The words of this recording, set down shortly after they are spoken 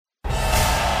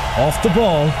Off the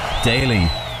Ball Daily.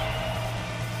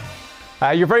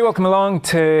 You're very welcome along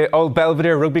to Old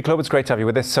Belvedere Rugby Club. It's great to have you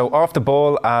with us. So Off the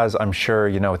Ball, as I'm sure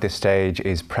you know at this stage,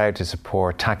 is proud to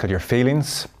support Tackle Your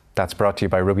Feelings. That's brought to you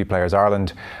by Rugby Players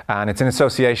Ireland, and it's in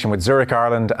association with Zurich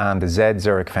Ireland and the Z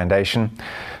Zurich Foundation.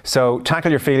 So Tackle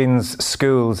Your Feelings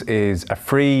Schools is a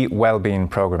free wellbeing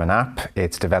programme and app.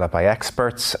 It's developed by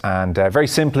experts, and very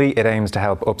simply it aims to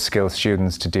help upskill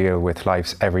students to deal with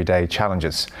life's everyday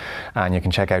challenges. And you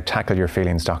can check out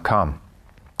tackleyourfeelings.com.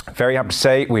 Very happy to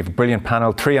say we have a brilliant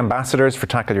panel, 3 ambassadors for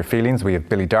Tackle Your Feelings. We have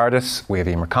Billy Dardis, we have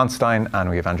Emer Constein, and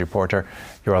we have Andrew Porter.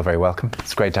 You're all very welcome.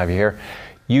 It's great to have you here.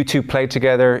 You two played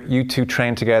together, you two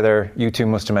trained together, you two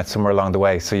must have met somewhere along the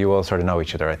way, so you all sort of know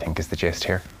each other, I think, is the gist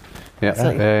here. Yeah,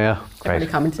 yeah. Great. Probably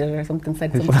commented or something,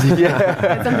 said something.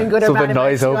 Said something good or something bad.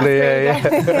 Nice, hopefully,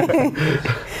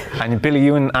 And Billy,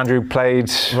 you and Andrew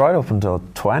played right up until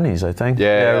 20s, I think.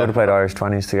 Yeah. We would have played Irish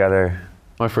 20s together.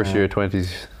 My first year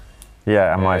 20s.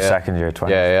 Yeah, and my second year 20s.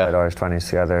 Yeah. Played Irish 20s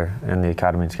together in the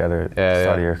academy together at the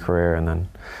start of your career, and then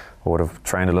I would have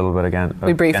trained a little bit again.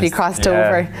 We briefly crossed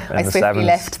over. I swiftly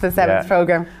left the sevens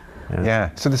programme.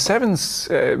 Yeah. So the sevens,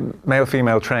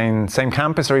 male-female train, same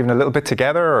campus or even a little bit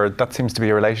together, or that seems to be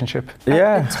a relationship?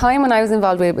 At the time when I was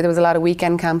involved with it, there was a lot of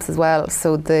weekend camps as well.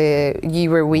 So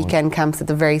you were weekend camps at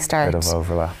the very start. Bit of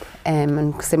overlap.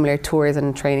 And similar tours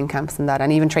and training camps and that,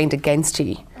 and even trained against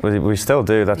you. We still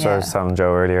do. That's what I was telling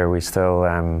Joe earlier. We still,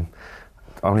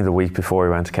 only the week before we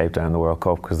went to Cape Town, the World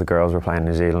Cup, because the girls were playing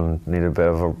New Zealand, needed a bit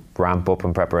of a ramp up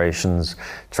in preparations,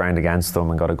 trained against them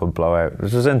and got a good blowout,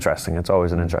 which was interesting. It's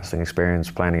always an interesting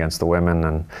experience playing against the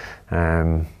women,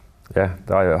 and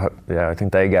I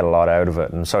think they get a lot out of it,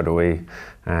 and so do we.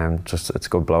 It's a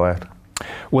good blowout.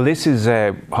 Well, this is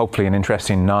hopefully an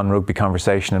interesting non-rugby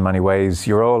conversation in many ways.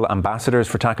 You're all ambassadors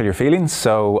for Tackle Your Feelings,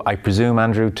 so I presume,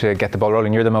 Andrew, to get the ball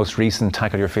rolling, you're the most recent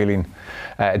Tackle Your Feeling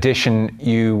edition.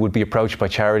 You would be approached by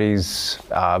charities,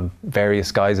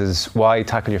 various guises. Why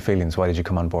Tackle Your Feelings? Why did you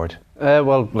come on board? It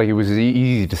was an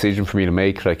easy decision for me to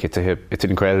make. It's an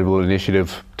incredible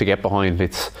initiative to get behind.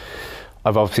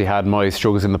 I've obviously had my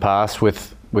struggles in the past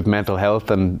with mental health,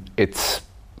 and it's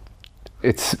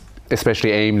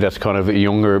especially aimed at kind of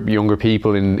younger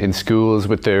people in schools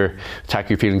with their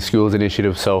Tackle Your Feelings Schools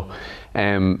initiative. So,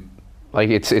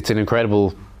 it's an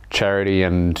incredible charity,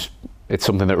 and it's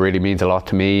something that really means a lot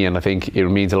to me, and I think it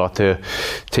means a lot to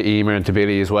Emer and to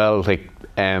Billy as well. Like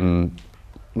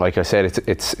I said,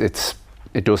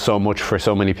 it does so much for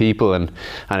so many people, and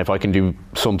if I can do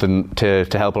something to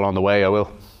help along the way, I will.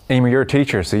 Emer, you're a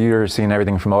teacher, so you're seeing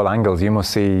everything from all angles. You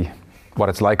must see what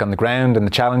it's like on the ground and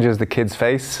the challenges the kids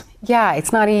face. Yeah,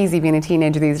 it's not easy being a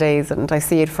teenager these days, and I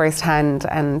see it firsthand.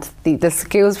 And the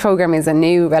schools programme is a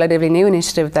relatively new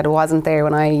initiative that wasn't there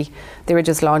when they were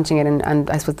just launching it, and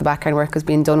I suppose the background work was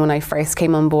being done when I first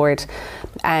came on board.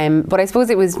 But I suppose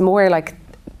it was more like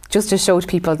just to show to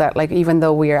people that, like, even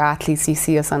though we are athletes, you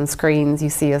see us on screens, you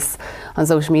see us on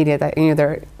social media, that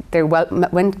their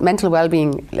mental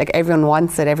well-being, like, everyone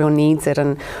wants it, everyone needs it.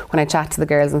 And when I chat to the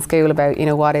girls in school about,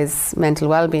 what is mental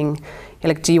well-being,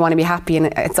 you're like, do you want to be happy?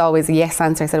 And it's always a yes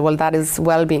answer. I said, well, that is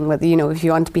well-being. But if you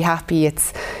want to be happy,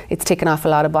 it's ticking off a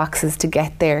lot of boxes to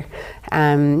get there.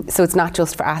 So it's not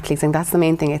just for athletes, and that's the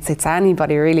main thing. It's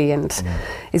anybody really, and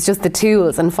it's just the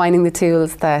tools and finding the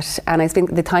tools that. And I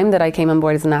think the time that I came on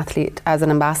board as an athlete, as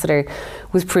an ambassador,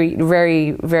 was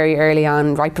very, very early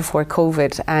on, right before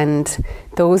COVID, and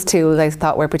those tools I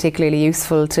thought were particularly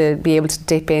useful to be able to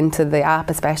dip into the app,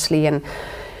 especially, and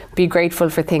be grateful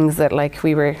for things that, like,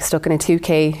 we were stuck in a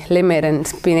 2K limit,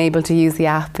 and being able to use the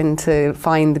app and to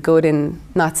find the good in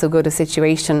not so good a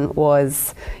situation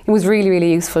was really,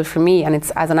 really useful for me. And it's,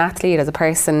 as an athlete, as a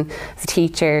person, as a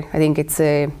teacher, I think it's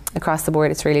across the board,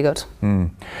 it's really good.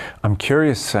 I'm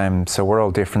curious, so we're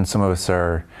all different. Some of us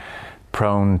are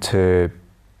prone to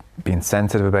being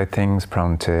sensitive about things,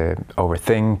 prone to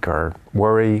overthink or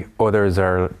worry. Others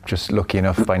are just lucky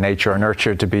enough by nature or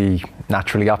nurture to be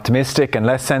naturally optimistic and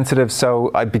less sensitive.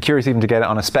 So I'd be curious even to get it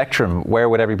on a spectrum. Where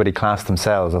would everybody class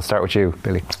themselves? I'll start with you,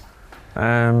 Billy.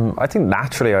 I think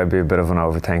naturally I'd be a bit of an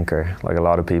overthinker, like a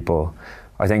lot of people.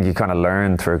 I think you kind of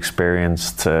learn through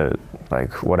experience to,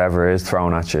 like, whatever is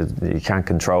thrown at you, you can't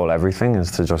control everything, is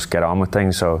to just get on with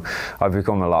things. So I've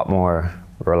become a lot more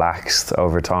relaxed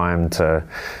over time to,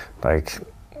 like,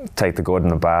 take the good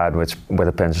and the bad with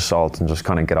a pinch of salt and just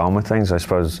kind of get on with things. I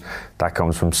suppose that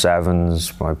comes from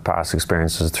sevens, my past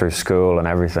experiences through school and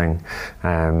everything.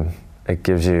 It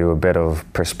gives you a bit of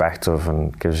perspective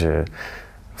and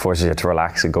forces you to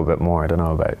relax a good bit more. I don't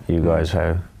know about you guys,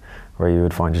 where you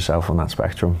would find yourself on that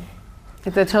spectrum.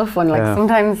 It's a tough one. Like,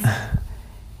 sometimes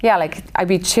Yeah, like I'd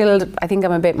be chilled. I think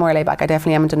I'm a bit more laid back. I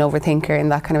definitely am an overthinker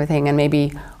and that kind of a thing. And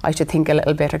maybe I should think a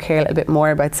little bit or care a little bit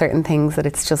more about certain things. That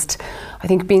it's just, I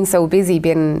think being so busy,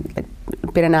 being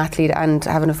an athlete and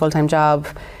having a full-time job,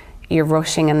 you're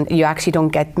rushing and you actually don't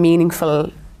get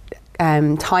meaningful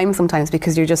time sometimes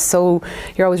because you're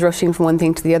always rushing from one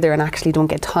thing to the other and actually don't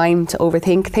get time to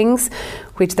overthink things,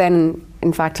 which then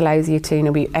in fact allows you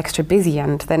to be extra busy,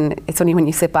 and then it's only when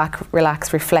you sit back,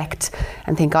 relax, reflect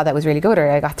and think, God, that was really good, or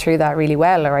I got through that really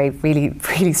well, or I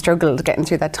really struggled getting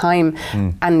through that time.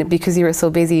 And because you were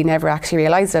so busy you never actually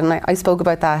realised it. And I spoke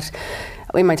about that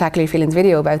in my Tackle Your Feelings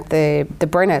video about the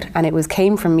burnout, and it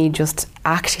came from me just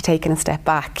actually taking a step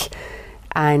back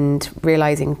and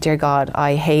realising, dear God,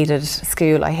 I hated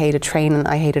school, I hated training,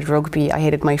 I hated rugby, I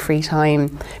hated my free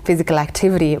time, physical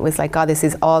activity. It was like, God, this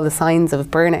is all the signs of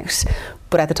burnout.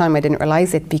 But at the time I didn't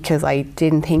realise it because I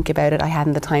didn't think about it, I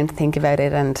hadn't the time to think about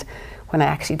it, and when I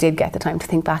actually did get the time to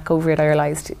think back over it, I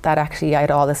realised that actually I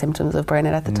had all the symptoms of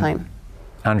burnout at the time.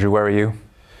 Andrew, where are you?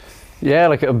 Yeah,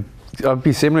 like I'd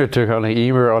be similar to kind of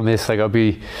Emer on this. Like I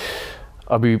would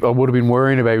have been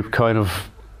worrying about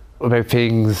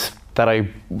things that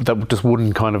just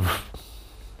wouldn't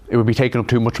it would be taking up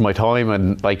too much of my time,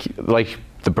 and like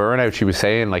the burnout she was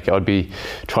saying, like I'd be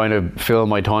trying to fill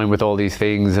my time with all these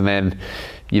things, and then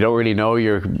you don't really know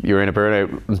you're in a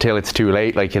burnout until it's too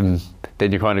late, like, and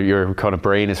then your kind of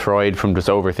brain is fried from just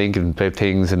overthinking about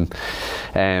things. And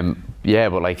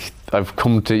but like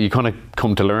you kind of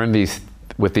come to learn these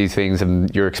things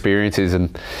and your experiences,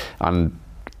 and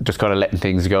just kind of letting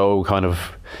things go, kind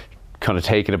of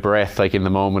taking a breath, like in the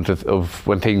moment of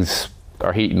when things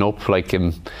are heating up, like,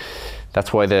 and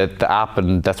that's why the app,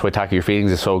 and that's why Tackle Your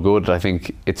Feelings is so good. I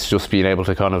think it's just being able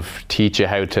to kind of teach you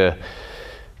how to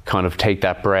kind of take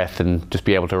that breath and just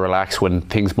be able to relax when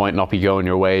things might not be going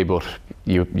your way, but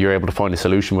you're able to find a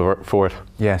solution for it.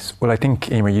 Yes, well I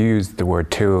think, Emer, you used the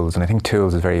word tools, and I think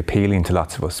tools is very appealing to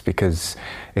lots of us because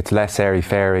it's less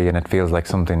airy-fairy and it feels like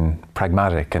something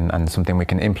pragmatic and something we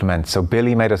can implement. So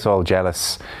Billy made us all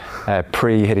jealous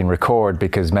pre-hitting record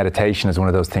because meditation is one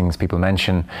of those things people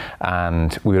mention,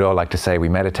 and we would all like to say we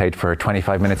meditate for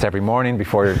 25 minutes every morning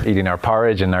before eating our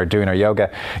porridge and doing our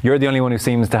yoga. You're the only one who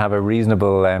seems to have a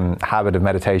reasonable habit of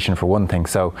meditation for one thing,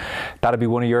 so that'd be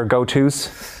one of your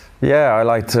go-tos? Yeah, I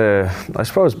like to, I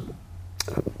suppose,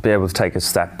 be able to take a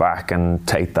step back and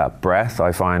take that breath.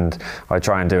 I find I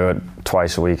try and do it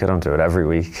twice a week. I don't do it every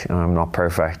week. I'm not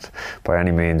perfect by any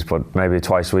means, but maybe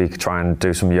twice a week try and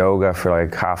do some yoga for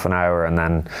like half an hour, and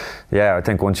then I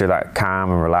think once you're that calm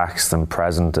and relaxed and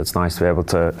present, it's nice to be able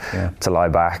to lie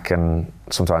back, and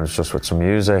sometimes just with some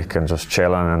music and just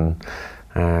chilling,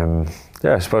 and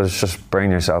I suppose it's just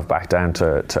bringing yourself back down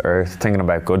to earth, thinking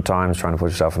about good times, trying to put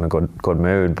yourself in a good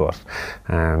mood, but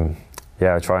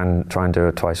I try and do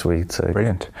it twice a week. So.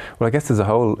 Brilliant. Well, I guess there's a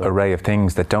whole array of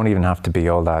things that don't even have to be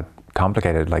all that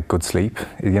complicated, like good sleep.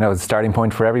 It's a starting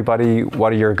point for everybody.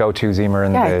 What are your go-tos, Emer,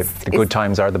 and the good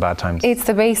times are the bad times? It's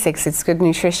the basics. It's good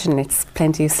nutrition, it's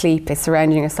plenty of sleep, it's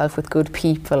surrounding yourself with good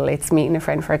people, it's meeting a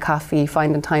friend for a coffee,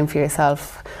 finding time for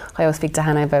yourself. I always speak to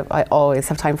Hannah about I always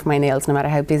have time for my nails no matter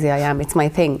how busy I am. It's my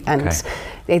thing, and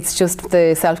it's just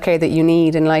the self-care that you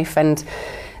need in life. And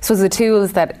so the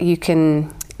tools that you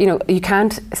can, you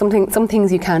can't, some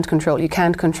things you can't control. You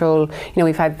can't control,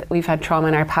 we've had trauma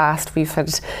in our past,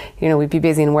 we'd be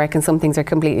busy in work, and some things are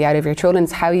completely out of your control, and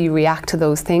it's how you react to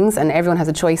those things. And everyone has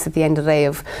a choice at the end of the day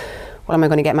of, well, am I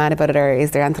going to get mad about it, or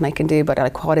is there anything I can do? But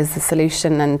like, what is the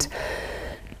solution? And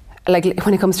like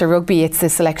when it comes to rugby, it's the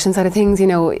selection side of things.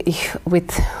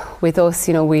 With us,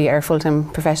 we are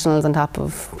full-time professionals on top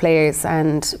of players,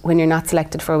 and when you're not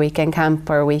selected for a weekend camp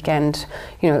or a weekend,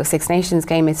 Six Nations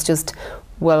game, it's just,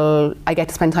 well, I get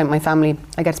to spend time with my family,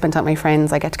 I get to spend time with my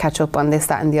friends, I get to catch up on this,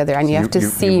 that and the other, and so you have to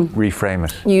see... reframe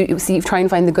it. You see, try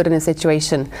and find the good in a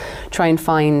situation, try and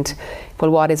find, well,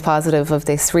 what is positive of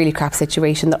this really crap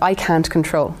situation that I can't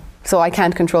control. So I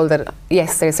can't control that,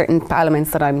 yes, there's certain elements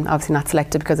that I'm obviously not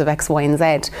selected because of X, Y and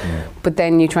Z, but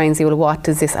then you try and see, well, what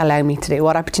does this allow me to do?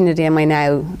 What opportunity am I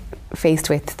now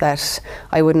faced with that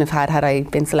I wouldn't have had I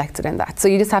been selected in that? So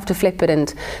you just have to flip it,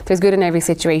 and there's good in every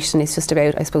situation. It's just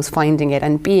about, I suppose, finding it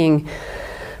and being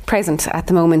present at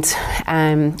the moment.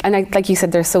 And like you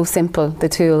said, they're so simple, the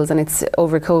tools, and it's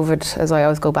over COVID, as I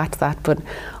always go back to that, but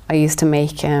I used to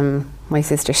make my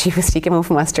sister, she came home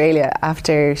from Australia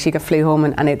after she got flew home,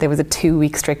 and there was a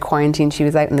 2-week strict quarantine. She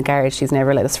was out in the garage. She's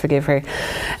never let us forgive her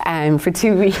for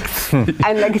 2 weeks.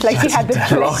 And like she had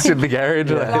the locked in the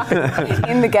garage.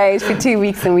 In the garage for 2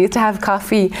 weeks, and we used to have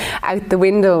coffee out the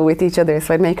window with each other.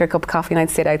 So I'd make her a cup of coffee and I'd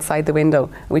sit outside the window.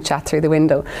 We'd chat through the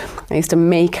window. I used to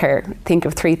make her think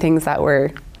of 3 things that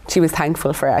were she was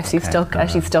thankful for it as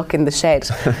she stuck in the shed.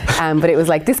 But it was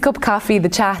like this cup of coffee, the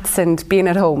chats, and being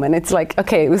at home. And it's like,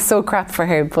 okay, it was so crap for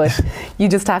her, but you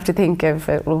just have to think of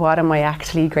well, what am I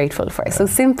actually grateful for? So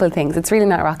simple things. It's really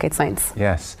not rocket science.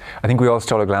 Yes, I think we all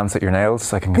stole a glance at your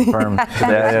nails. I can confirm.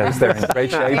 They're in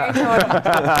great shape.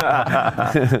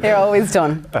 They're always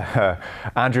done.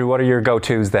 Andrew, what are your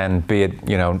go-tos then? Be it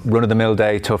run-of-the-mill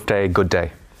day, tough day, good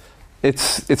day.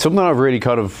 It's something I've really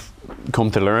kind of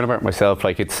come to learn about myself.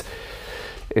 Like it's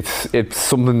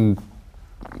something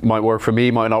might work for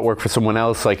me, might not work for someone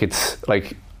else. Like it's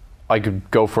like I could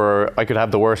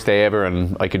have the worst day ever,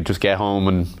 and I could just get home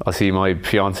and I'll see my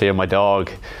fiance and my dog,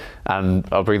 and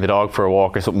I'll bring the dog for a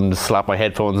walk or something, just slap my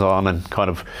headphones on and kind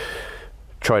of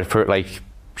try to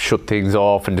shut things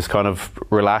off and just kind of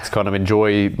relax, kind of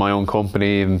enjoy my own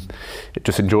company and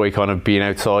just enjoy kind of being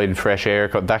outside in fresh air,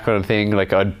 that kind of thing.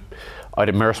 Like I'd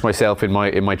immerse myself in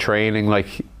my training,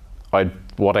 like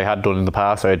what I had done in the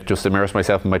past. I'd just immerse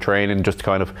myself in my training, just to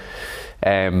kind of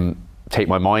take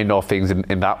my mind off things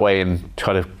in that way and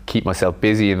try to keep myself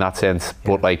busy in that sense.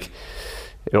 Yeah. But like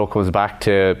it all comes back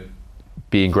to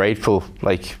being grateful,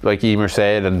 like Emer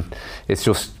said, and it's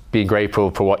just being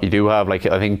grateful for what you do have. Like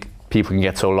I think people can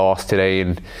get so lost today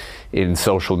in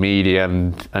social media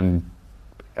and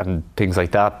things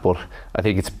like that, but I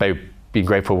think it's about being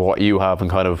grateful for what you have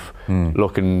and kind of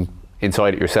looking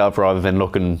inside at yourself rather than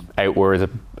looking outwards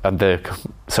at the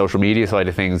social media side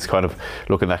of things, kind of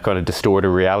looking at that kind of distorted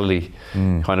reality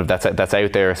kind of that's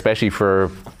out there, especially for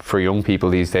young people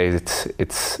these days.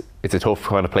 It's a tough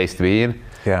kind of place to be in.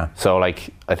 Yeah. So like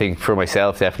I think for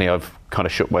myself, definitely I've kind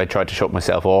of I tried to shut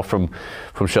myself off from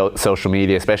social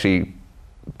media, especially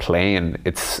playing.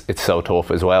 It's so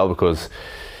tough as well, because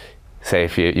say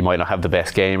if you might not have the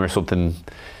best game or something,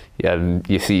 and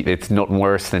you see it's nothing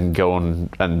worse than going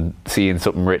and seeing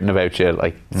something written about you.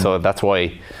 Like so that's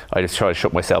why I just try to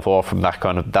shut myself off from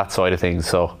that side of things.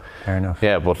 So fair enough.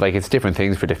 Yeah, but like it's different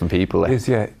things for different people. Like.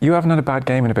 Yeah, you haven't had a bad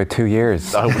game in about 2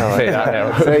 years. I wouldn't say that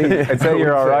now. I'd say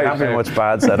you're all right. Can't be much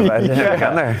bad said about you,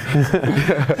 can there?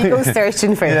 He goes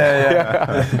searching for you.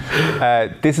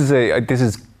 This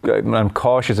is I'm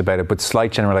cautious about it, but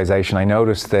slight generalisation. I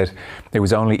noticed that it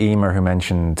was only Emer who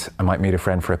mentioned I might meet a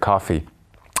friend for a coffee.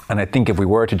 And I think if we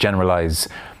were to generalise,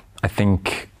 I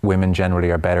think women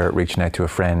generally are better at reaching out to a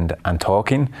friend and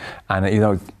talking. And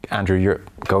Andrew,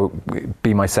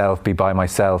 be myself, be by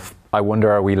myself. I wonder,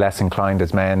 are we less inclined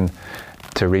as men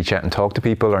to reach out and talk to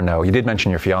people, or no? You did mention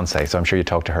your fiance, so I'm sure you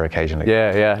talk to her occasionally.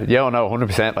 Yeah, no,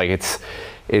 100%. Like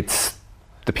it's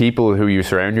the people who you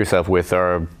surround yourself with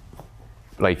are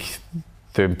like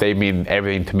they mean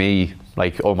everything to me.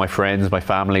 Like all my friends, my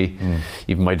family,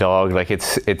 even my dog. Like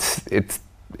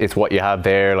it's what you have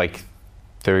there. Like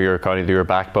they're your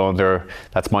backbone.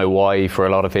 That's my why for a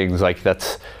lot of things. Like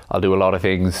I'll do a lot of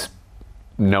things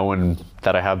knowing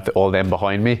that I have all them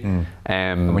behind me.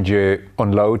 And when you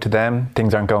unload to them,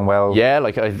 things aren't going well. Yeah,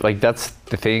 like that's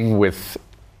the thing with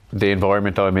the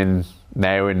environment I'm in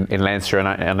now in Leinster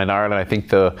and in Ireland. I think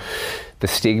the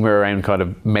stigma around kind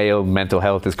of male mental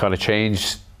health has kind of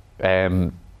changed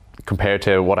compared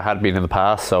to what it had been in the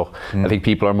past. So I think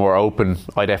people are more open.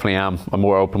 I definitely am. I'm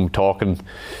more open talking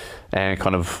and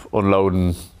kind of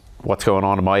unloading what's going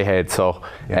on in my head. So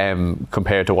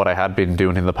compared to what I had been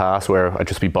doing in the past, where I'd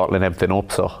just be bottling everything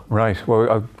up. So right. Well,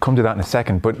 I'll come to that in a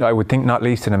second. But I would think not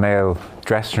least in a male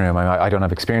dressing room. I don't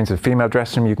have experience of female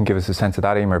dressing room. You can give us a sense of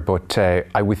that, Emer. But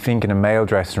I would think in a male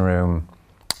dressing room,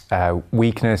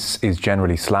 weakness is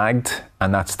generally slagged,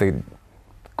 and that's the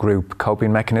group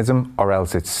coping mechanism, or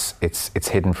else it's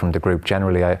hidden from the group.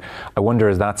 Generally, I wonder,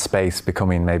 is that space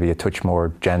becoming maybe a touch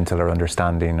more gentle or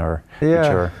understanding or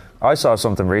mature? I saw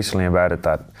something recently about it,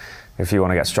 that if you want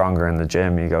to get stronger in the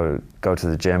gym, you go to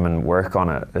the gym and work on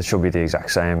it. It should be the exact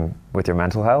same with your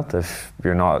mental health. If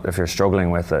you're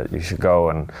struggling with it, you should go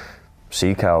and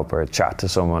seek help or chat to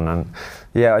someone. And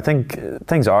yeah, I think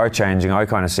things are changing. I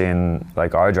kind of see in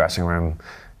like our dressing room,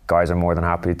 guys are more than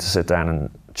happy to sit down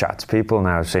and chat to people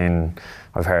now.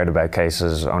 I've heard about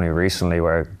cases only recently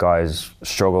where guys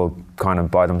struggle kind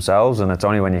of by themselves, and it's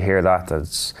only when you hear that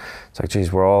it's like,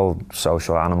 geez, we're all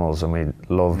social animals and we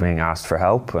love being asked for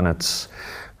help. And it's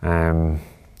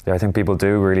I think people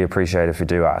do really appreciate if you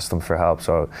do ask them for help.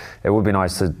 So it would be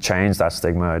nice to change that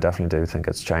stigma. I definitely do think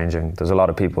it's changing. There's a lot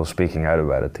of people speaking out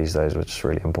about it these days, which is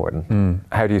really important.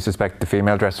 How do you suspect the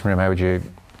female dressing room? How would you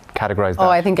categorise that? Oh,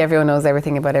 I think everyone knows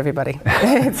everything about everybody.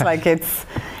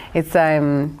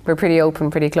 We're pretty open,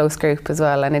 pretty close group as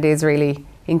well, and it is really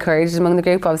encouraged among the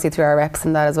group, obviously through our reps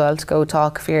and that as well, to go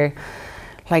talk if you're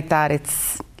like that,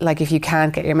 it's like if you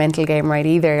can't get your mental game right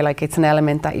either, like it's an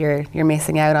element that you're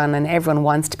missing out on, and everyone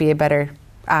wants to be a better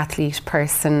athlete,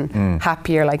 person,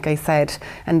 happier, like I said,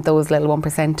 and those little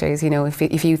 1%ers, you know,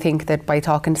 if you think that by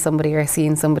talking to somebody or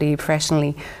seeing somebody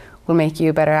professionally will make you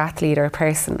a better athlete or a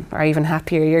person or even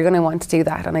happier, you're going to want to do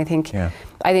that. And I think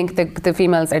the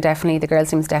females are definitely, the girls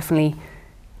team's definitely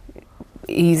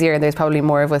easier. There's probably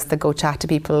more of us that go chat to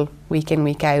people week in,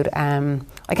 week out.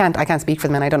 I can't speak for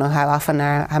the men. I don't know how often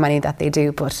or how many that they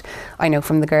do, but I know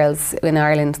from the girls in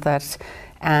Ireland that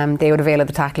they would avail of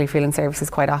the tackle feeling services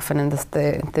quite often, and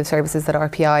the services that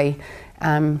RPI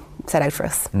set out for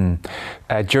us.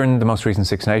 During the most recent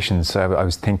Six Nations, I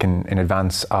was thinking in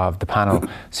advance of the panel,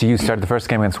 so you started the first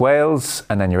game against Wales,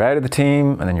 and then you're out of the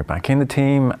team, and then you're back in the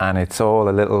team, and it's all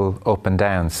a little up and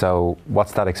down. So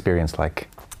what's that experience like?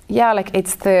 Yeah, like you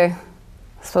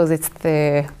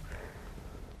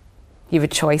have a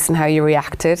choice in how you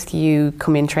reacted. You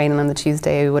come in training on the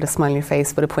Tuesday with a smile on your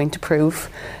face, with a point to prove.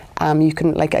 You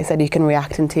can, like I said, you can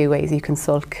react in two ways. You can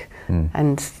sulk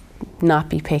and not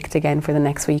be picked again for the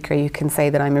next week, or you can say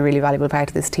that I'm a really valuable part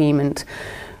of this team and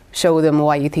show them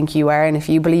why you think you are. And if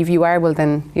you believe you are, well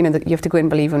then, you know, you have to go in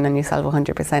believing in yourself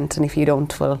 100%. And if you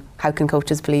don't, well, how can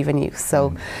coaches believe in you?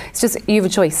 So it's just, you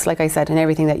have a choice, like I said, in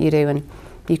everything that you do, and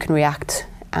you can react.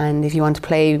 And if you want to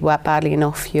play badly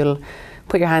enough, you'll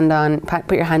put your hand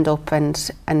up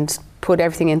and put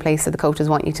everything in place that the coaches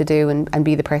want you to do, and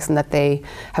be the person that they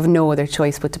have no other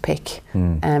choice but to pick.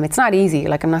 It's not easy.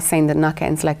 Like, I'm not saying that not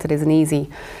getting selected isn't easy.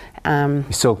 You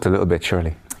sulked a little bit,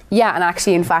 surely. Yeah, and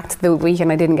actually, in fact, the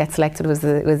weekend I didn't get selected was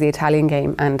the Italian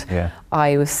game, and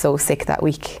I was so sick that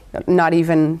week. Not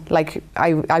even, like,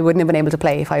 I wouldn't have been able to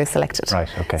play if I was selected. Right,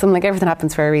 okay. So I'm like, everything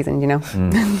happens for a reason, you know.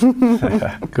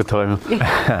 Good time.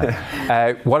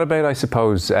 What about, I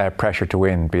suppose, pressure to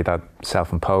win, be that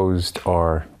self-imposed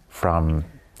or from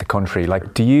the country?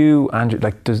 Like, do you, Andrew,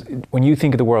 like, when you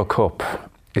think of the World Cup,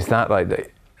 is that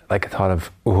like a thought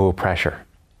of, pressure?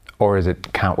 Or is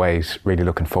it can't wait, really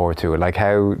looking forward to it? Like,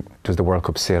 how does the World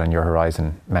Cup sit on your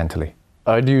horizon mentally?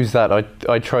 I'd use that.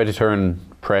 I try to turn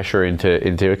pressure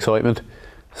into excitement.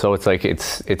 So it's like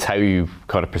it's how you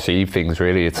kind of perceive things,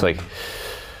 really. It's like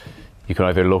you can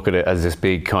either look at it as this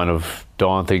big kind of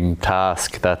daunting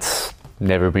task that's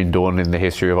never been done in the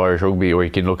history of Irish rugby, or you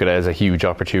can look at it as a huge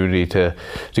opportunity to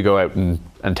go out and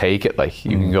take it. Like,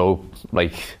 you can go,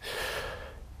 like,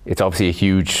 it's obviously a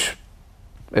huge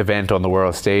event on the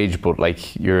world stage, but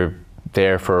like, you're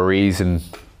there for a reason.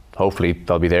 Hopefully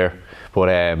they'll be there, but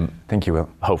I think you will,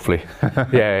 hopefully.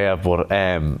 But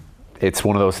it's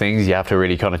one of those things you have to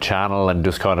really kind of channel, and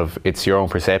just kind of, it's your own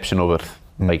perception of it.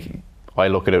 Like, I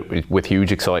look at it with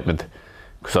huge excitement,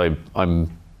 because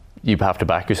you have to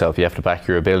back yourself, you have to back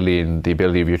your ability and the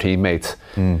ability of your teammates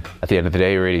at the end of the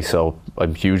day, really. So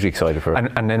I'm hugely excited for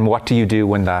it. And then what do you do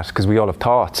when that, because we all have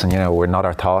thoughts, and, you know, we're not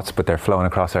our thoughts, but they're flowing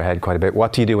across our head quite a bit.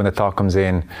 What do you do when the thought comes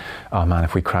in, oh man,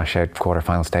 if we crash out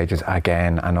quarterfinal stages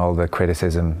again, and all the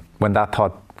criticism? When that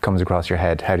thought comes across your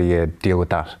head, how do you deal with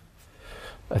that?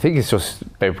 I think it's just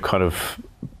about kind of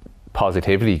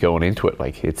positivity going into it.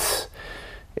 Like, it's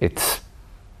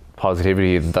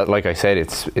positivity, and that, like I said,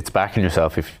 it's backing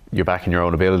yourself. If you're backing your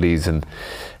own abilities, and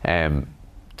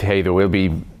hey, there will be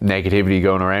negativity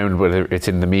going around, whether it's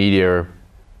in the media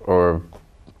or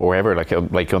wherever,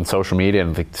 like on social media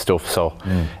and like stuff. So,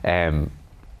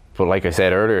 but like I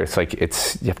said earlier, it's like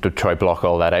you have to try block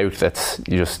all that out.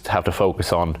 You just have to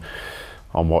focus on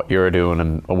what you're doing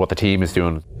and on what the team is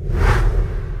doing.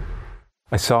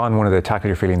 I saw in one of the Tackle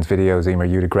Your Feelings videos, Emer,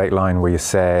 you had a great line where you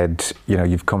said, you know,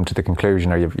 you've come to the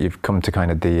conclusion, or you've come to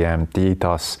kind of the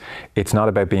ethos, it's not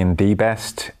about being the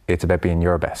best, it's about being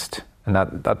your best. And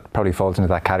that probably falls into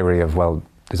that category of, well,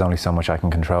 there's only so much I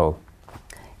can control.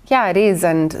 Yeah, it is,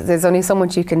 and there's only so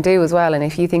much you can do as well. And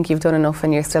if you think you've done enough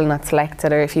and you're still not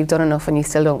selected, or if you've done enough and you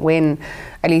still don't win,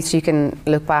 at least you can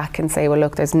look back and say, well,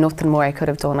 look, there's nothing more I could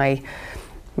have done. I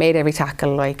made every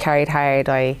tackle, I carried hard,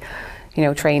 I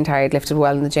trained hard, lifted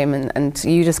well in the gym, and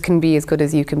you just can be as good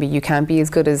as you can be. You can't be as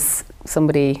good as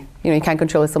somebody, you can't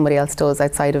control what somebody else does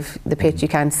outside of the pitch. You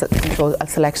can't control a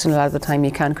selection a lot of the time.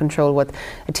 You can't control what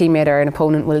a teammate or an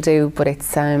opponent will do, but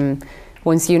it's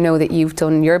once you know that you've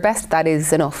done your best, that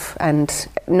is enough. And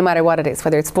no matter what it is,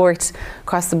 whether it's sport,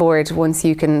 across the board, once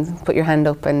you can put your hand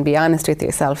up and be honest with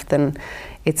yourself, then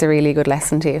it's a really good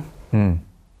lesson to you.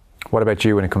 What about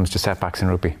you when it comes to setbacks in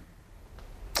rugby?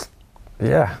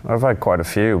 Yeah, I've had quite a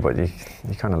few, but you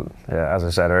kind of, as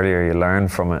I said earlier, you learn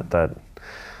from it that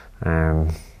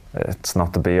it's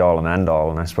not the be all and end all.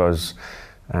 And I suppose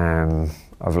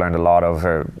I've learned a lot of,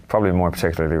 probably more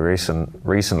particularly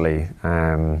recently,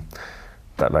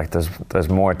 that like there's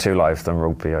more to life than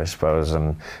rugby, I suppose.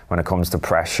 And when it comes to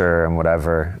pressure and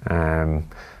whatever,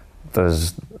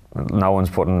 there's no one's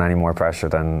putting any more pressure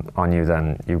on you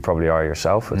than you probably are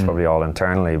yourself. It's probably all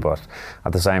internally, but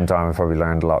at the same time, I've probably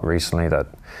learned a lot recently that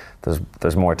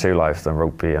there's more to life than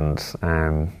rugby, and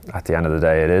at the end of the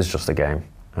day, it is just a game.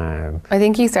 I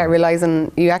think you start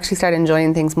realising, you actually start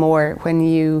enjoying things more when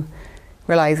you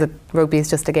realise that rugby is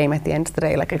just a game at the end of the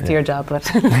day. Like, it's your job, but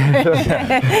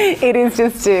it is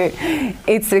just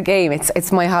it's a game.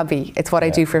 It's my hobby. It's what I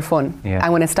do for fun. Yeah.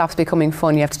 And when it stops becoming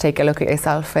fun, you have to take a look at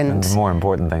yourself. And the more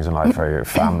important things in life are your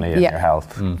family and your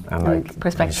health and like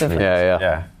perspective.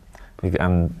 Yeah.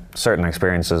 And certain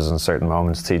experiences and certain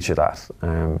moments teach you that.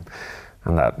 And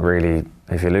that really,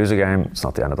 if you lose a game, it's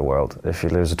not the end of the world. If you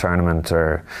lose a tournament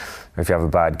or if you have a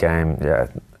bad game,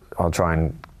 I'll try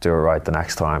and do it right the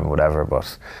next time, whatever,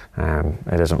 but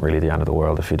it isn't really the end of the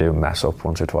world if you do mess up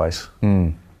once or twice.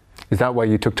 Is that why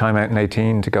you took time out in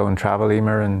 18 to go and travel,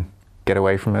 Emer, and get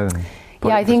away from it? And put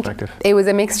it I in think perspective? it was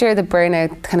a mixture of the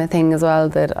burnout kind of thing as well,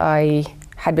 that I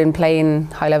had been playing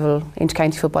high-level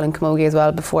inter-county football in Camogie as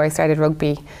well before I started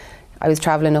rugby. I was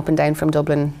travelling up and down from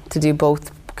Dublin to do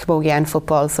both Camogie and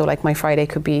football, so like my Friday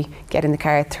could be get in the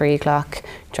car at 3 o'clock,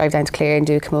 drive down to Clare and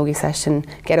do a Camogie session,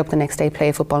 get up the next day, play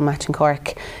a football match in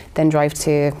Cork, then drive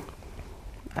to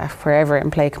wherever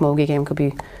and play a Camogie game, could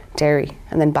be Derry,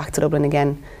 and then back to Dublin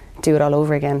again, do it all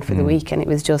over again for the week. And it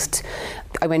was just,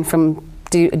 I went from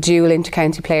a dual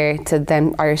inter-county player to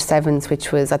then Irish Sevens,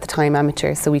 which was at the time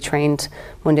amateur, so we trained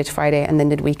Monday to Friday and then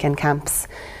did weekend camps.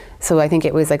 So I think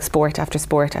it was like sport after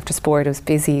sport after sport. It was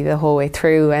busy the whole way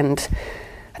through, and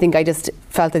I think I just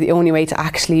felt that the only way to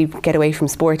actually get away from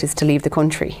sport is to leave the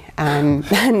country. And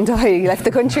I left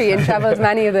the country and travelled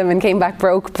many of them and came back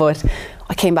broke, but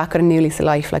I came back with a new lease of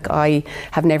life. Like, I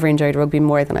have never enjoyed rugby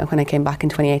more than when I came back in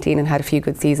 2018 and had a few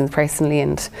good seasons personally.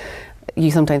 And you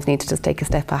sometimes need to just take a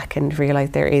step back and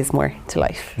realise there is more to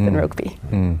life than rugby.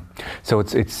 So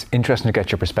it's interesting to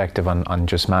get your perspective on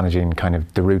just managing kind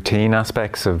of the routine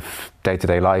aspects of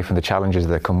day-to-day life and the challenges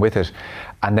that come with it.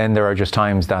 And then there are just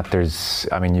times that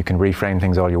you can reframe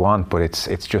things all you want, but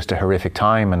it's just a horrific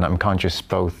time. And I'm conscious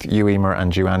both you, Emer,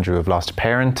 and you, Andrew, have lost a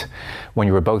parent when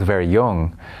you were both very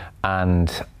young.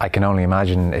 And I can only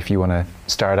imagine, if you want to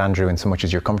start, Andrew, in so much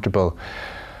as you're comfortable,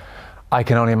 I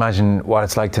can only imagine what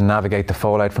it's like to navigate the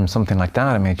fallout from something like that.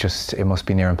 I mean, it must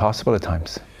be near impossible at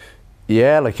times.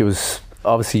 Yeah, like, it was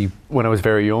obviously when I was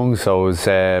very young, so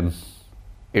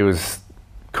it was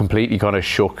completely kind of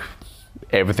shook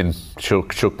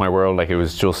my world. Like, it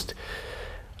was just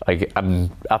like,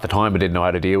 and at the time I didn't know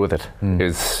how to deal with it.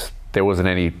 There wasn't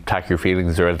any Tackle Your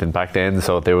Feelings or anything back then,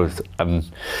 so there was.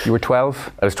 You were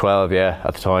 12? I was 12, yeah,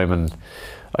 at the time, and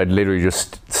I'd literally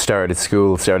just started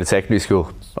secondary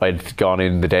school. I'd gone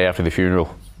in the day after the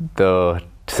funeral, to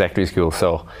secondary school.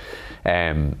 So,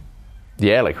 like,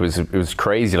 it was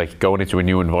crazy, like, going into a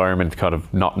new environment, kind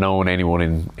of not knowing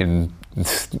anyone in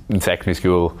secondary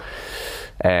school.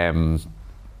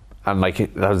 And like,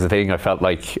 that was the thing, I felt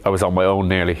like I was on my own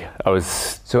nearly.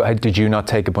 So did you not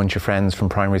take a bunch of friends from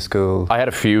primary school? I had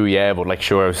a few, yeah, but like,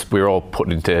 sure, we were all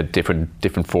put into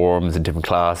different forms and different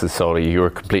classes, so like, you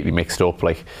were completely mixed up.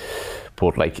 Like,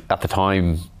 but like, at the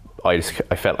time, I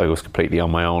felt like I was completely on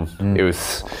my own. It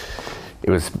was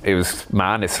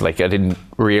madness. Like, I didn't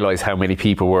realise how many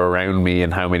people were around me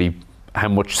and how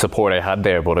much support I had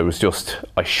there. But it was just,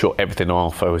 I shut everything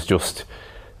off. I was just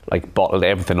like bottled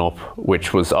everything up,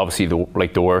 which was obviously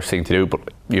the worst thing to do. But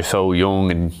you're so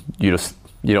young and you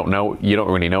don't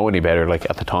really know any better, like,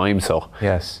 at the time. So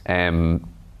yes,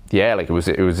 like, it was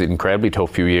an incredibly tough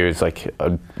few years. Like,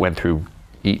 I went through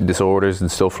eating disorders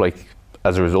and stuff, like,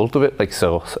 as a result of it. Like,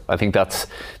 so I think that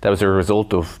was a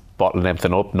result of bottling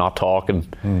everything up, not talking.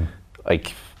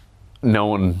 Like,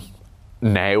 knowing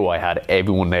now I had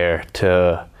everyone there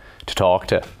to talk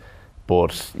to.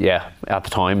 But yeah, at the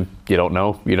time, you don't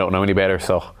know any better.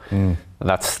 So, and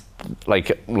that's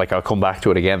like I'll come back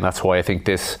to it again. That's why I think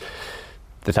the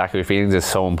Tackle Your Feelings is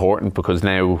so important, because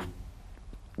now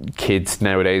kids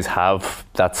nowadays have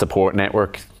that support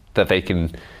network that they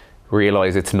can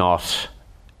realise it's not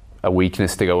a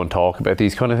weakness to go and talk about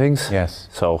these kind of things. Yes.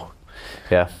 So,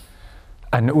 yeah.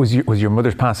 And was your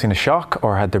mother's passing a shock,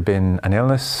 or had there been an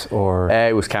illness, or?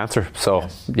 It was cancer. So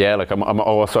yeah, like, I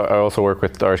also work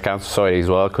with the Irish Cancer Society as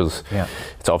well, because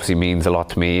it obviously means a lot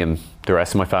to me and the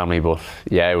rest of my family. But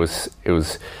yeah, it was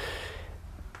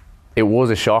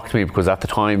a shock to me, because at the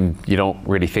time you don't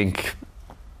really think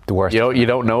the worst. You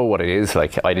don't know what it is.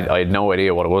 Like, I had no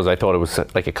idea what it was. I thought it was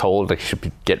like a cold. Like, should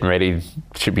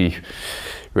be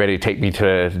ready to take me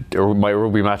to my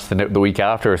rugby match the week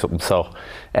after or something. So,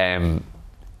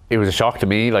 it was a shock to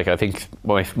me. Like I think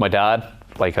my dad,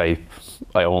 like I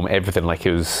owe him everything. Like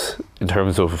it was in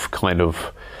terms of kind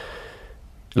of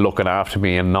looking after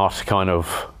me and not kind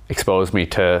of expose me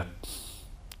to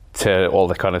all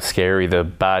the kind of scary, the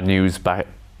bad news back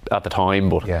at the time.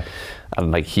 But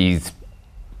and like he's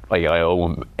like I owe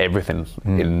him everything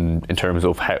in terms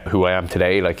of who I am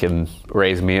today. Like in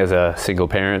raising me as a single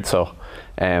parent. So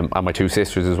and my two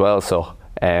sisters as well. So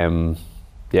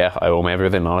yeah, I owe him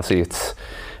everything. Honestly, it's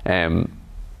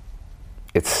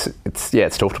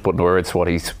tough to put in words what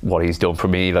he's done for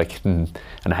me, like and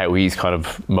how he's kind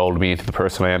of molded me into the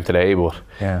person I am today. But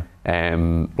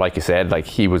like you said, like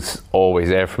he was always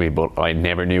there for me, but I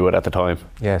never knew it at the time.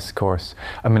 Yes, of course.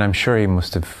 I mean, I'm sure he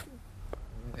must have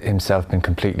himself been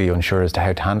completely unsure as to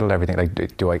how to handle everything. Like,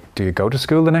 do you go to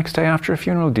school the next day after a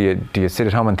funeral? Do you sit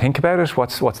at home and think about it?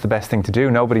 What's the best thing to do?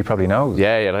 Nobody probably knows.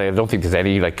 Yeah, I don't think there's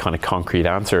any like kind of concrete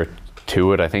answer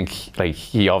to it. I think like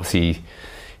he obviously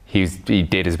he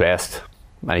did his best,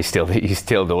 and he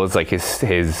still does. Like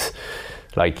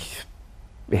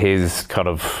his kind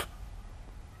of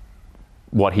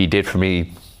what he did for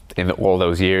me in all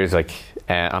those years, like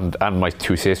and my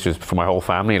two sisters, for my whole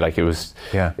family, like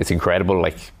it's incredible,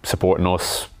 like supporting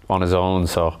us on his own.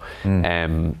 So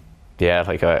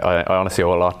like I honestly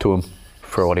owe a lot to him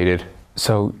for what he did.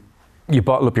 So you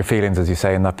bottle up your feelings, as you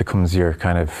say, and that becomes your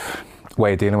kind of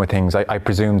way of dealing with things. I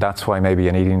presume that's why maybe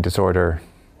an eating disorder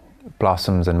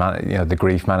blossoms and the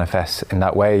grief manifests in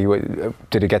that way.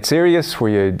 Did it get serious? Were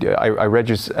you? I read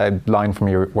your line from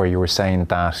where you were saying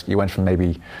that you went from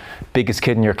maybe biggest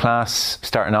kid in your class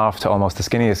starting off to almost the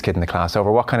skinniest kid in the class. Over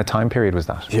what kind of time period was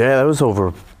that? Yeah, that was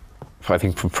over, I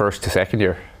think, from first to second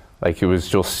year. Like it was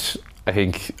just, I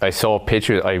think I saw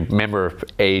pictures. I remember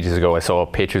ages ago I saw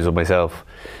pictures of myself,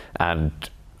 and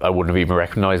I wouldn't have even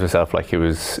recognised myself. Like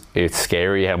it's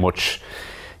scary how much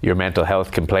your mental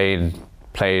health can play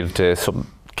into something,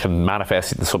 can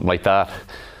manifest into something like that.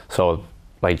 So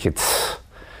like it's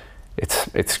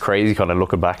crazy kind of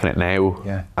looking back on it now,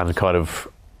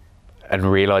 and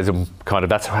realising kind of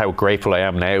that's how grateful I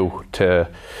am now to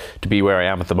be where I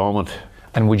am at the moment.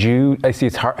 And I see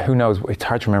it's hard, who knows, it's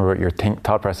hard to remember what your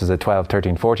thought process as a 12,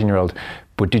 13, 14-year-old,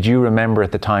 but did you remember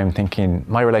at the time thinking,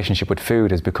 my relationship with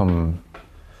food has become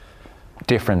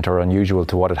different or unusual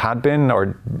to what it had been,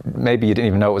 or maybe you didn't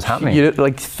even know it was happening?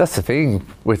 Like that's the thing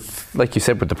with, like you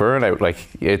said, with the burnout, like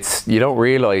you don't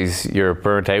realise you're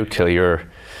burnt out till you're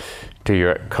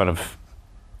kind of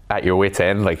at your wit's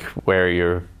end, like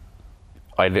where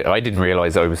I didn't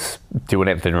realise I was doing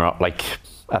anything wrong. Like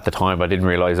at the time I didn't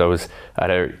realise I was at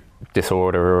a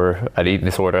disorder or an eating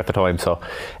disorder at the time. So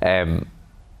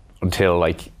until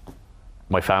like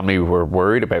my family were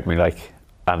worried about me, like,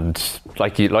 and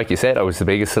like you said, I was the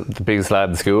biggest lad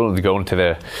in school and going to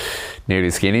the nearly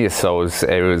skinniest. So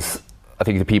it was I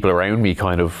think the people around me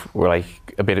kind of were like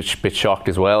a bit shocked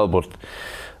as well. But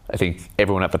I think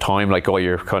everyone at the time, like all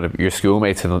your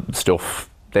schoolmates and stuff,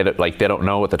 they don't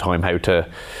know at the time how to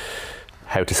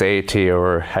say it to you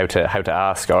or how to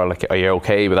ask, or like, are you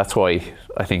okay? But that's why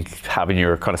I think having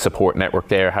your kind of support network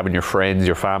there, having your friends,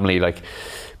 your family, like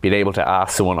being able to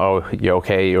ask someone, oh, you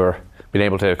okay? Or being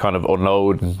able to kind of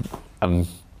unload and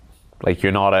like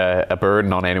you're not a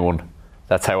burden on anyone.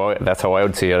 That's how I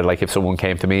would see it. Like if someone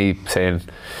came to me saying,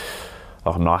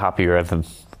 oh, I'm not happy or anything,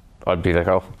 I'd be like,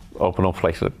 oh, open up,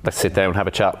 like let's sit down and have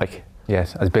a chat. Like,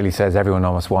 yes, as Billy says, everyone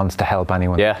almost wants to help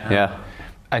anyone. Yeah.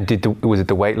 And was it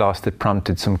the weight loss that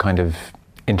prompted some kind of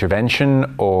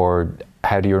intervention, or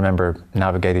how do you remember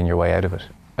navigating your way out of it?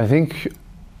 I think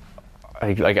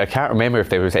I can't remember if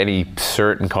there was any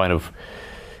certain kind of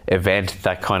event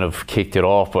that kind of kicked it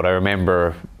off, but I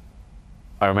remember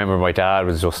my dad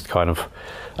was just kind of,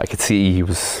 I could see he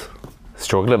was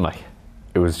struggling. Like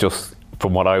it was just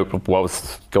from what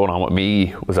was going on with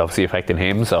me was obviously affecting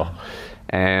him. So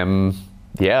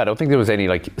I don't think there was any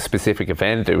like specific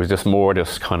event. It was just more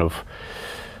just kind of,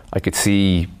 I could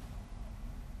see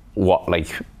what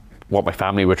my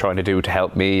family were trying to do to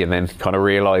help me, and then kind of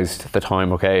realised at the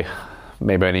time, okay,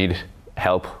 maybe I need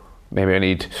help. Maybe I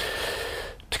need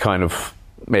to kind of,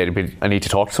 maybe I need to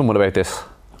talk to someone about this.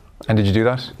 And did you do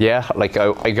that? Yeah, like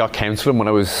I got counselling when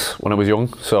I was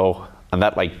young. So, and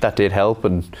that did help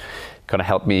and kind of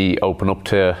helped me open up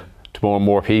to more and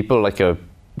more people. Like I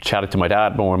chatted to my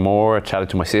dad more and more, chatted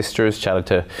to my sisters, chatted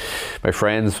to my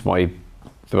friends, my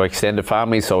extended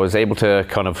family. So I was able to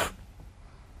kind of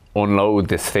unload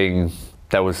this thing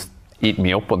that was eating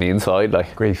me up on the inside,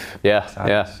 like grief.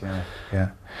 Sadness, yeah.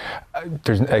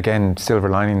 There's again, silver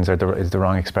linings is the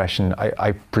wrong expression.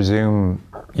 I presume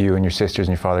you and your sisters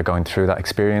and your father going through that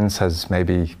experience has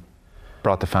maybe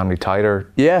brought the family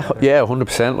tighter? Yeah,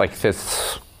 100%. Like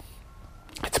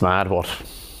it's mad what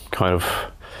kind of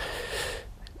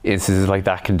instances like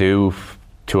that can do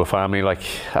to a family. Like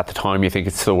at the time you think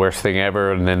it's the worst thing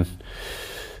ever, and then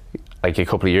like a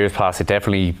couple of years pass, it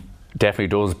definitely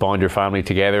does bond your family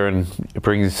together, and it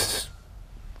brings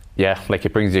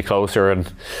you closer.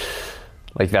 And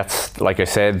like that's, like I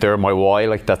said, they're my why.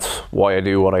 Like that's why I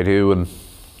do what I do, and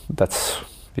that's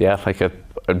like I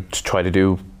try to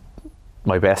do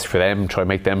my best for them, try to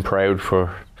make them proud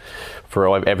for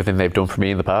everything they've done for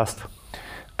me in the past.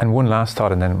 And one last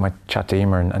thought, and then I might chat to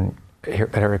Emer and hear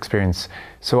her experience.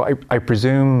 So I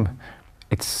presume,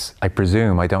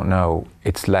 I don't know,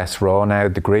 it's less raw now,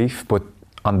 the grief, but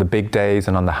on the big days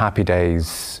and on the happy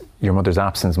days, your mother's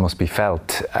absence must be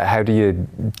felt. How do you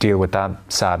deal with that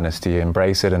sadness? Do you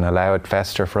embrace it and allow it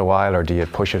fester for a while, or do you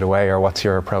push it away, or what's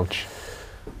your approach?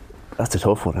 That's a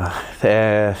tough one.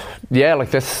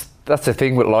 Like that's the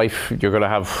thing with life. You're going to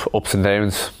have ups and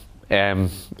downs.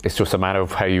 It's just a matter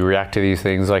of how you react to these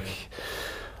things. Like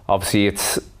obviously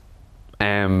it's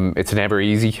never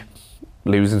easy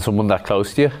losing someone that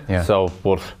close to you. Yeah. So,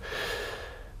 but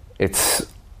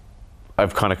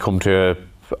I've kind of come to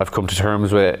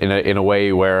terms with it in a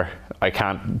way where I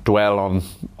can't dwell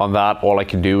on that. All I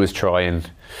can do is try and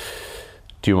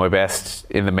do my best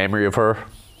in the memory of her.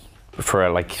 For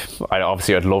like, I'd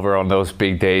love her on those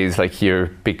big days, like your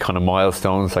big kind of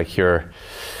milestones, like you're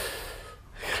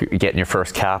getting your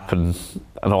first cap and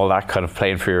all that, kind of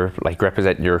playing for your, like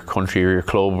representing your country or your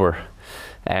club, or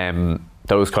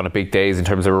those kind of big days in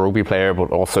terms of a rugby player, but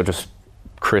also just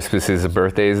Christmases and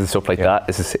birthdays and stuff like that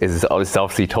is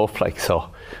obviously tough. Like so,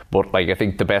 but like I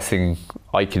think the best thing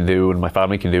I can do and my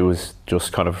family can do is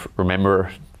just kind of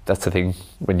remember. That's the thing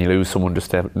when you lose someone,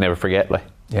 just to never forget. Like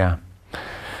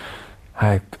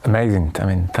amazing. I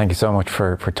mean, thank you so much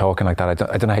for talking like that.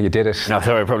 I don't know how you did it. No,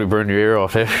 sorry, I probably burned your ear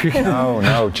off there.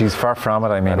 No, geez, far from it.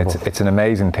 I mean, it's an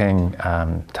amazing thing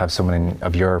to have someone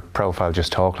of your profile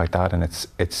just talk like that, and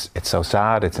it's so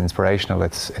sad, it's inspirational,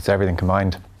 it's everything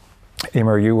combined.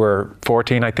 Emer, you were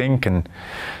 14, I think, and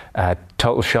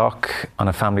total shock on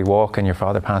a family walk, and your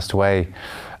father passed away.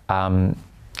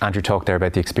 Andrew talked there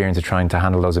about the experience of trying to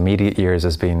handle those immediate years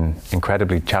as being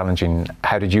incredibly challenging.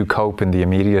 How did you cope in the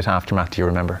immediate aftermath, do you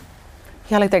remember?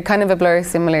 Yeah, like they're kind of a blur,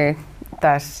 similar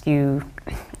that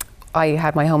I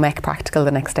had my home ec practical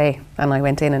the next day, and I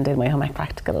went in and did my home ec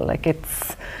practical. Like I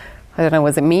don't know,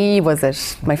 was it me, was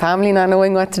it my family not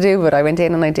knowing what to do, but I went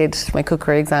in and I did my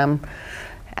cookery exam.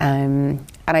 And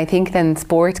I think then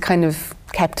sport kind of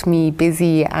kept me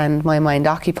busy and my mind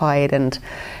occupied, and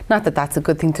not that that's a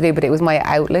good thing to do, but it was my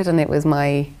outlet and it was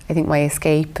my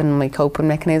escape and my coping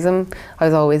mechanism. I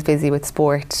was always busy with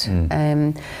sport.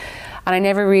 And I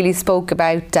never really spoke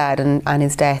about Dad and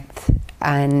his death,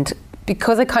 and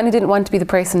because I kind of didn't want to be the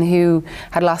person who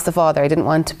had lost a father, I didn't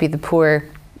want to be the poor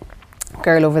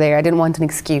girl over there. I didn't want an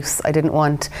excuse. I didn't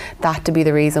want that to be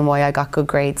the reason why I got good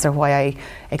grades or why I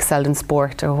excelled in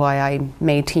sport or why I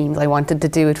made teams. I wanted to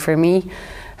do it for me.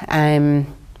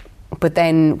 But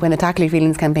then when the Tackle Your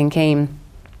Feelings campaign came,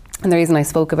 and the reason I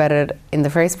spoke about it in the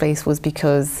first place was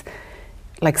because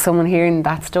like someone hearing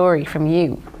that story from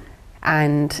you,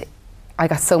 and I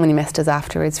got so many messages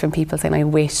afterwards from people saying, I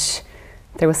wish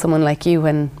there was someone like you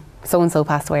when so-and-so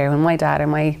passed away, or when my dad or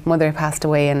my mother passed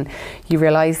away, and you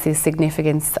realise the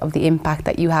significance of the impact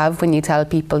that you have when you tell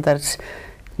people that,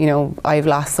 you know, I've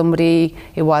lost somebody,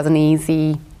 it wasn't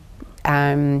easy,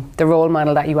 the role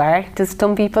model that you are to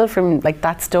some people from like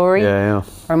that story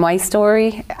or my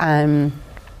story,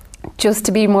 just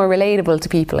to be more relatable to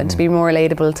people and to be more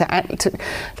relatable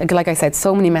to like I said,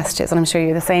 so many messages, and I'm sure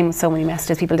you're the same, so many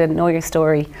messages, people didn't know your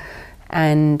story,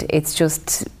 and it's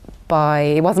just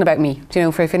it wasn't about me. You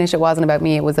know, for a finish, it wasn't about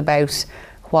me. It was about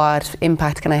what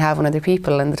impact can I have on other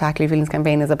people. And the Tackle Your Feelings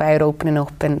campaign is about opening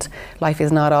up, and life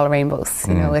is not all rainbows.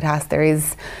 You know,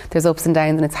 there's ups and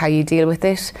downs, and it's how you deal with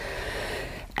it.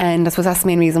 And I suppose that's the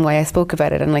main reason why I spoke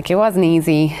about it. And like, it wasn't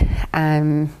easy,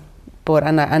 but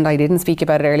I didn't speak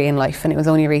about it early in life, and it was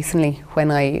only recently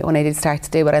when I did start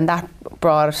to do it, and that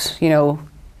brought, you know,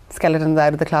 skeletons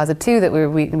out of the closet too, that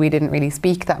we didn't really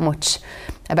speak that much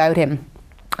about him.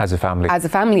 As a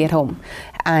family at home,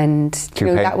 and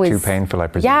that was too painful, I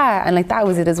presume. Yeah, and like that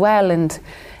was it as well. And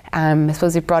I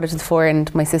suppose it brought it to the fore.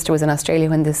 And my sister was in Australia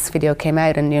when this video came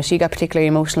out, and you know, she got particularly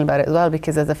emotional about it as well,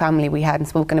 because as a family we hadn't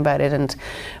spoken about it. And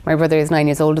my brother is 9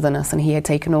 years older than us, and he had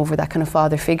taken over that kind of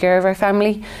father figure of our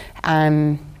family.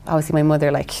 Obviously, my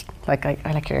mother, like I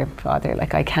like your father.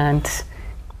 Like, I can't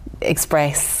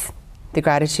express the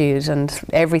gratitude and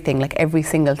everything. Like, every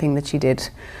single thing that she did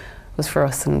was for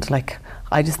us, and like,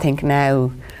 I just think now,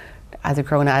 as a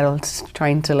grown adult,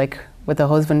 trying to like, with a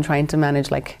husband, trying to manage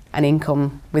like an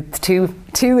income with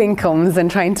two incomes,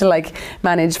 and trying to like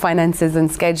manage finances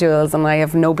and schedules, and I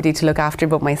have nobody to look after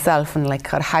but myself, and like,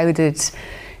 God, how did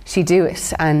she do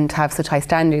it and have such high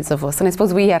standards of us? And I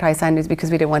suppose we had high standards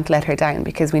because we didn't want to let her down,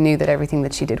 because we knew that everything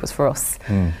that she did was for us.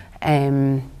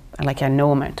 And like,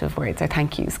 no amount of words or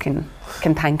thank yous can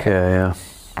thank her.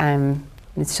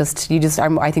 It's just,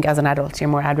 I think as an adult you're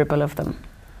more admirable of them,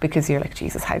 because you're like,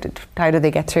 Jesus, how did they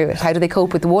get through it? How do they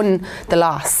cope with, one, the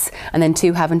loss, and then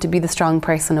two, having to be the strong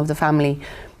person of the family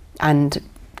and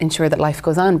ensure that life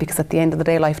goes on? Because at the end of the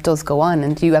day, life does go on,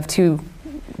 and you have two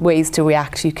ways to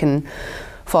react. You can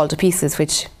fall to pieces,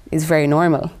 which is very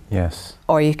normal. Yes.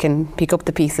 Or you can pick up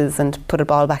the pieces and put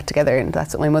it all back together, and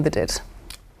that's what my mother did.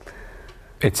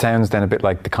 It sounds then a bit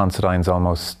like the Considines,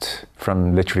 almost,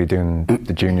 from literally doing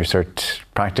the junior cert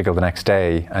practical the next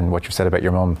day, and what you've said about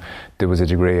your mum. There was a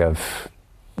degree of,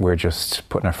 we're just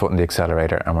putting our foot in the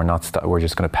accelerator, and we're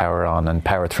just going to power on and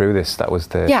power through this. That was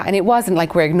the... Yeah, and it wasn't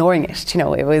like we're ignoring it, you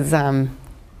know. It was,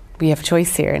 we have a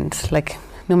choice here, and like,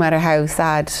 no matter how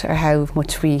sad or how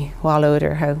much we wallowed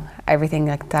or how everything,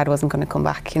 like, Dad wasn't going to come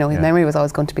back. You know, his memory was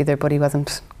always going to be there, but he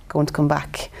wasn't going to come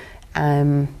back.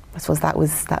 I suppose that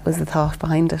was the thought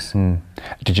behind it.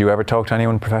 Did you ever talk to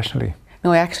anyone professionally?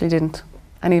 No, I actually didn't.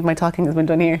 Any of my talking has been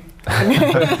done here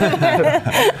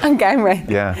on camera.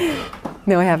 Yeah.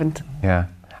 No, I haven't. Yeah.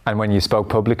 And when you spoke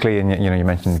publicly, and you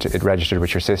mentioned it registered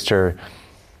with your sister,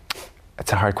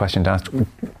 it's a hard question to ask.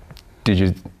 Did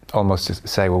you almost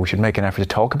say, well, we should make an effort to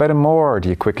talk about it more, or do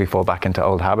you quickly fall back into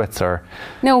old habits? Or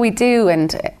no, we do,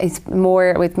 and it's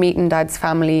more with meeting Dad's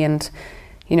family, and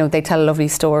you know, they tell lovely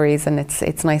stories, and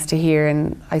it's nice to hear.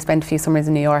 And I spent a few summers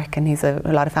in New York, and he's a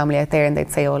lot of family out there, and they'd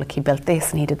say, oh, look, he built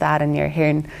this and he did that, and you're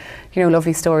hearing, you know,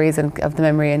 lovely stories and of the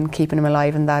memory, and keeping him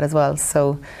alive in that as well.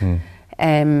 So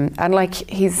and like,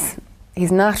 he's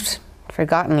not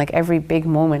forgotten. Like, every big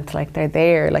moment, like, they're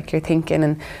there, like, you're thinking.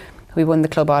 And we won the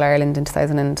Club All Ireland in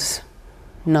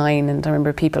 2009, and I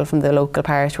remember people from the local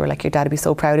parish were like, your dad would be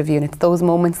so proud of you. And it's those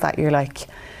moments that you're like,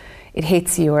 it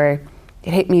hits you. Or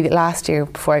it hit me last year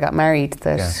before I got married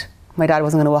that my dad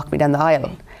wasn't going to walk me down the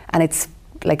aisle. And it's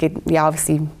like,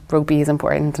 obviously rugby is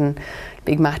important and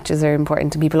big matches are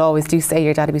important, and people always do say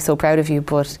your dad would be so proud of you,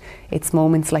 but it's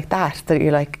moments like that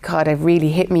you're like, God, it really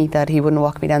hit me that he wouldn't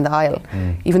walk me down the aisle.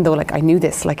 Even though, like, I knew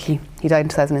this, like, he died in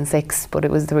 2006, but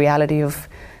it was the reality of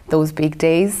those big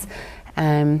days.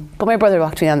 But my brother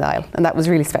walked me down the aisle, and that was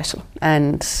really special,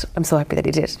 and I'm so happy that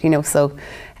he did, you know. So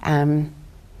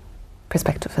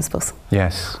perspective, I suppose.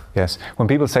 Yes. When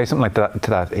people say something like that, to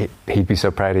that, he'd be so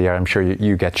proud of you, I'm sure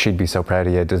you get, she'd be so proud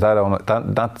of you. Does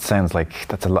that sounds like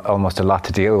that's almost a lot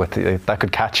to deal with? That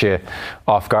could catch you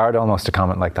off guard, almost, a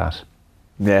comment like that.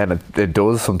 Yeah, and it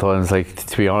does sometimes. Like,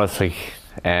 to be honest, like,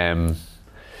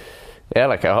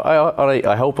 like,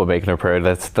 I hope I'm making her proud.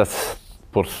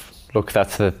 But look,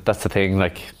 that's the thing.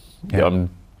 Like,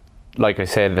 like I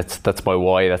said, that's my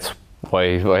why. That's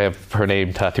why I have her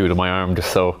name tattooed on my arm,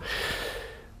 just so,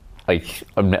 like,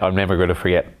 I'm never going to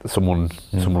forget someone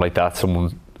like that.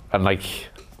 And like,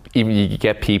 even you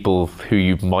get people who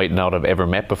you might not have ever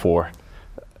met before,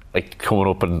 like, coming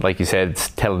up and, like you said,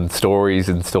 telling stories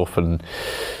and stuff, and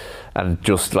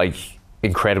just, like,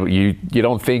 incredible. You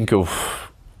don't think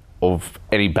of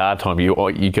any bad time.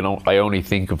 I only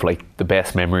think of, like, the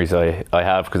best memories I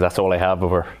have, because that's all I have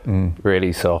of her,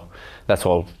 really. So that's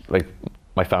all, like,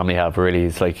 my family have, really.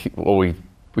 It's like, we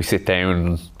sit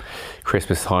down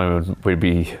Christmas time and we'd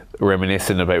be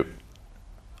reminiscing about,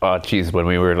 oh geez, when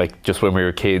we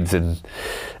were kids, and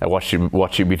what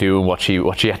she'd be doing, what she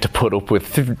had to put up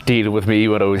with dealing with me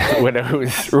when I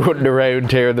was running around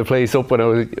tearing the place up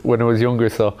when I was younger.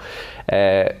 So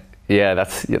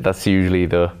that's usually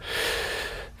the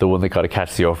one that kind of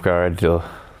catches you off guard.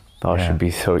 Should be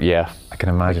so. Yeah, I can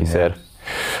imagine. Like you said.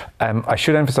 I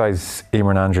should emphasise,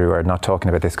 Emer and Andrew are not talking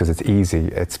about this because it's easy.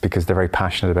 It's because they're very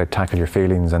passionate about Tackle Your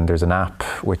Feelings, and there's an app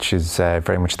which is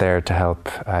very much there to help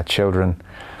children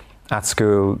at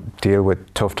school deal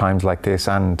with tough times like this,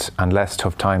 and less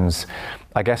tough times.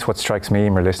 I guess what strikes me,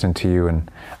 Emer, listening to you and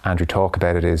Andrew talk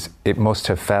about it, is it must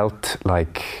have felt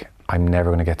like, I'm never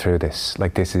going to get through this.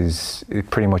 Like, it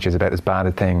pretty much is about as bad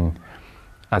a thing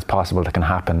as possible that can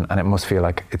happen, and it must feel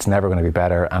like it's never going to be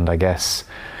better. And I guess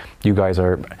you guys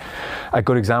are a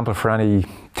good example for any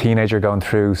teenager going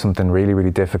through something really, really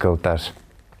difficult, that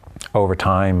over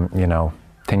time, you know,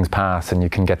 things pass and you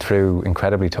can get through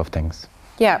incredibly tough things.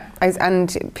 Yeah,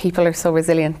 and people are so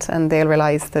resilient, and they'll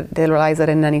realise that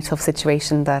in any tough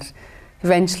situation that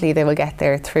eventually they will get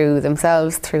there through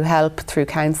themselves, through help, through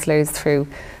counsellors, through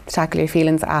the Tackle Your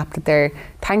Feelings app, that there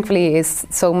thankfully is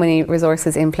so many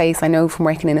resources in place. I know from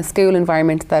working in a school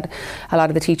environment that a lot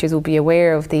of the teachers will be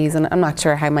aware of these, and I'm not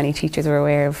sure how many teachers are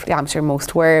aware of, I'm sure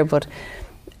most were, but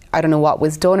I don't know what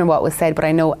was done or what was said, but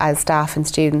I know as staff and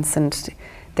students, and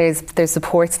there's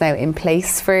supports now in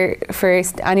place for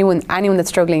anyone that's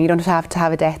struggling. You don't have to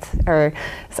have a death or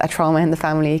a trauma in the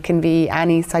family. It can be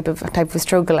any type of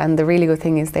struggle, and the really good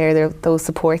thing is there are those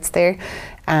supports there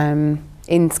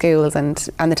in schools, and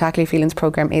the Tackle Your Feelings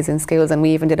programme is in schools, and we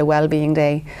even did a wellbeing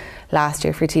day last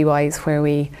year for TYs where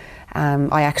we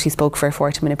I actually spoke for a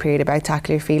 40-minute period about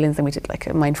Tackle Your Feelings, and we did like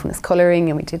a mindfulness colouring,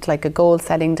 and we did like a goal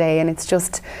setting day, and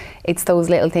it's those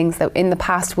little things that in the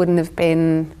past wouldn't have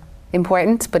been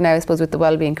important, but now I suppose with the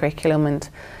wellbeing curriculum and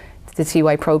the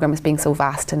TY programme is being so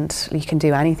vast, and you can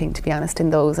do anything, to be honest, in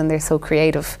those, and they're so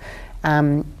creative.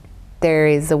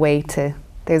 There's a way to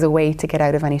get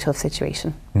out of any tough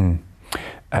situation.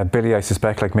 Billy, I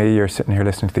suspect like me, you're sitting here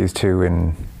listening to these two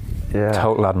in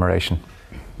total admiration.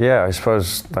 Yeah, I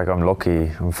suppose like I'm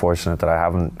lucky, I'm fortunate that I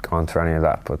haven't gone through any of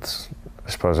that, but I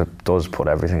suppose it does put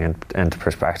everything into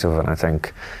perspective, and I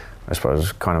think, I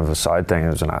suppose kind of a side thing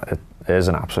is it is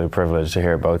an absolute privilege to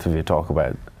hear both of you talk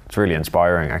about. It's really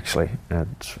inspiring, actually.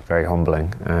 It's very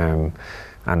humbling,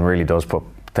 and really does put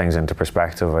things into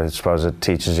perspective. I suppose it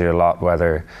teaches you a lot,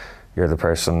 whether you're the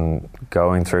person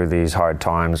going through these hard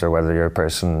times or whether you're a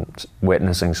person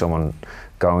witnessing someone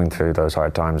going through those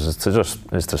hard times, is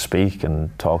to speak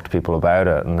and talk to people about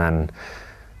it, and then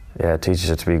it teaches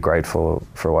you to be grateful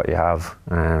for what you have.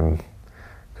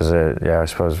 Because I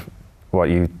suppose what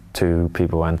you two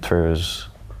people went through is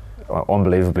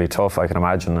unbelievably tough, I can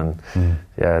imagine, and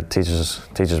it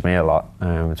teaches me a lot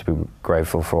to be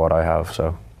grateful for what I have.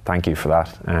 So thank you for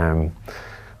that.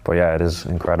 But it is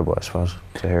incredible, I suppose,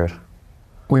 to hear it.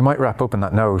 We might wrap up on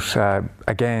that note.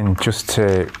 Again, just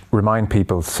to remind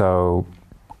people, so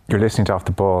you're listening to Off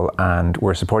the Ball and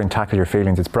we're supporting Tackle Your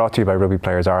Feelings. It's brought to you by Rugby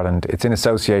Players Ireland. It's in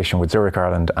association with Zurich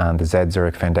Ireland and the Z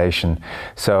Zurich Foundation.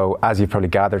 So as you've probably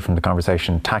gathered from the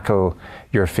conversation, Tackle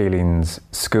Your Feelings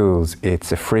Schools,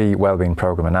 it's a free wellbeing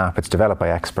programme and app. It's developed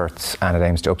by experts and it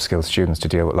aims to upskill students to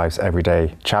deal with life's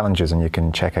everyday challenges, and you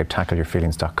can check out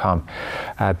tackleyourfeelings.com.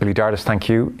 Billy Dardis, thank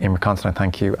you. Imre Considine,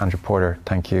 thank you. Andrew Porter,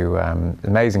 thank you.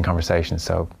 Amazing conversation,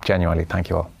 so genuinely thank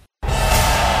you all.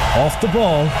 Off the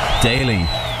Ball Daily.